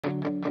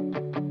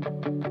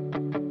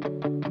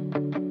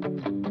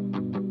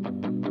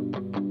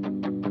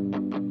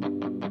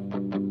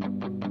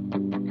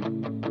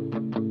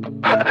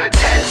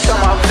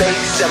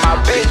face and my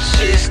bitch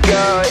is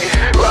good.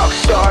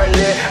 Rockstar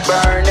lit,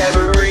 burn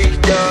every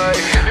day.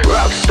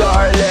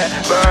 Rockstar lit,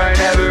 burn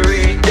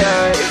every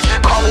day.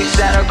 Call me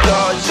Santa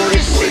Claus, to the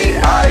city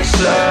I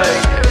slay.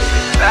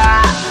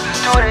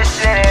 To the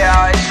city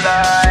I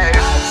slay.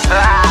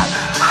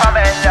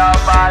 Coming up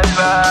my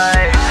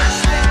face.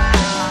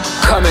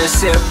 Come and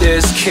sip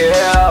this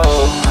kill.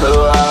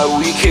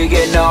 We could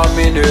get numb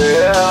in the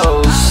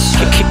hills.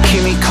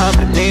 Keep me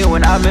company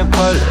when I'm in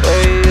public,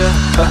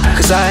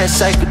 cause I had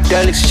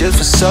psychedelics just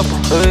for supper,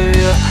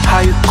 How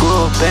you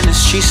grew up in the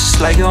streets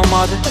just like your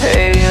mother,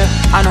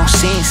 I know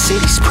seeing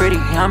cities pretty,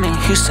 I'm in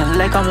Houston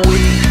like I'm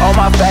Whitney. All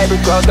my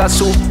favorite girls got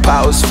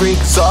superpowers,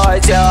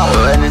 freakazoids,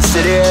 yeah. And the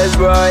city is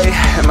bright,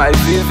 and my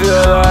feet feel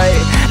light.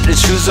 The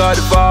truths are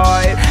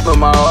divide, but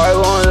my heart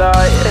won't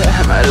lie,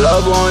 my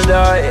love won't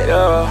die,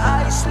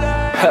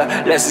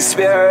 Let's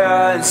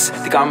experience,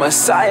 think I'm a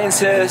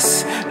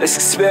scientist. Let's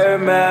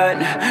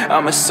experiment,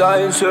 I'm a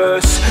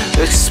scientist.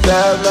 Let's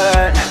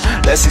experiment,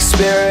 let's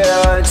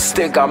experience.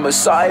 Think I'm a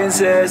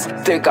scientist,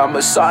 think I'm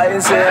a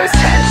scientist.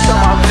 Tats on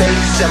my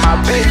face and my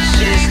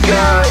bitch is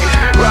good.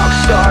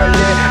 Rockstar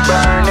lit,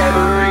 burn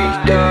every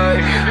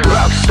day.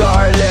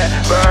 Rockstar lit,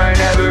 burn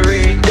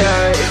every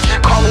day.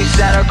 Call me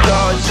Santa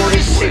Claus, to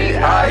the city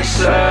I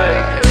slay.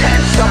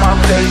 Tats on my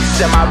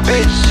face and my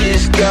bitch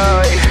is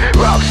good.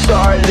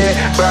 Rockstar lit,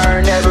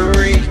 burn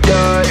every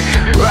day.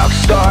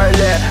 Rockstar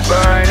lit,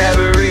 burn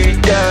every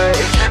day.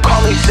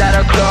 Call me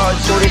Santa Claus,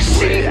 to the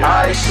city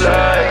I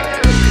slay.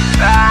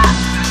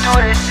 To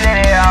the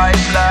city I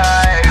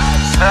slay.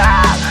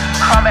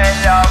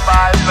 Coming up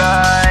my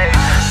face.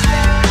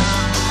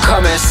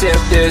 Come and sip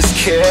this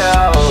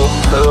kill.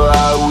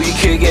 We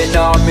could get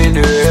numb in the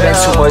hills.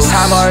 Spend too much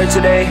time on her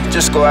today,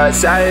 just go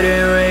outside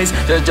and race.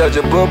 Just judge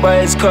a book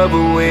by its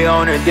cover, we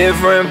on a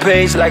different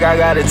page. Like I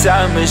got a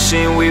time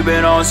machine, we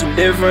been on some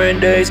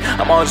different days.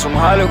 I'm on some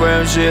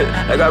hologram shit,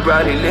 like I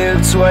probably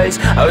lived twice.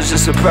 I was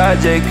just a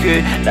project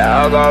kid,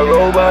 now I got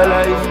robot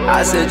life.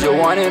 I said you're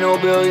one in a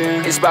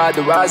billion, inspired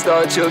the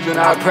Rockstar children.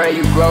 I pray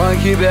you grow and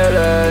keep it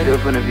up.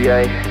 Up in the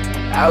VA.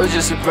 I was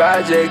just a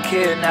project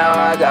kid, now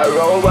I got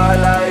robot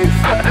life.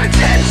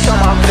 Tats on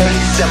my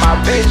face and my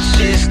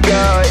bitch is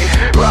good.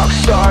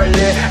 Rockstar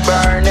lit,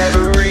 burn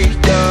every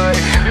day.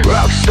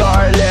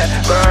 Rockstar lit,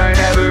 burn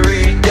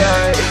every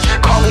day.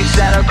 Call me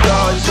Santa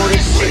Claus, to the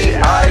city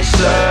I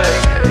slay.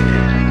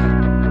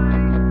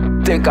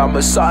 Think I'm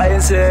a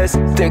scientist,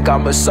 think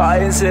I'm a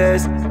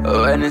scientist.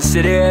 When the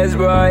city is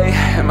bright,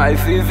 and my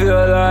feet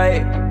feel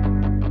light.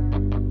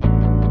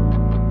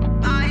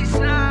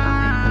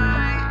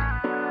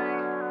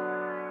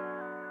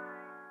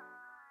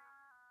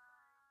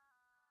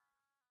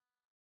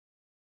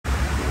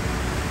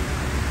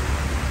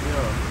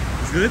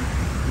 It's good?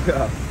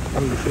 Yeah,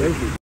 that was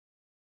crazy.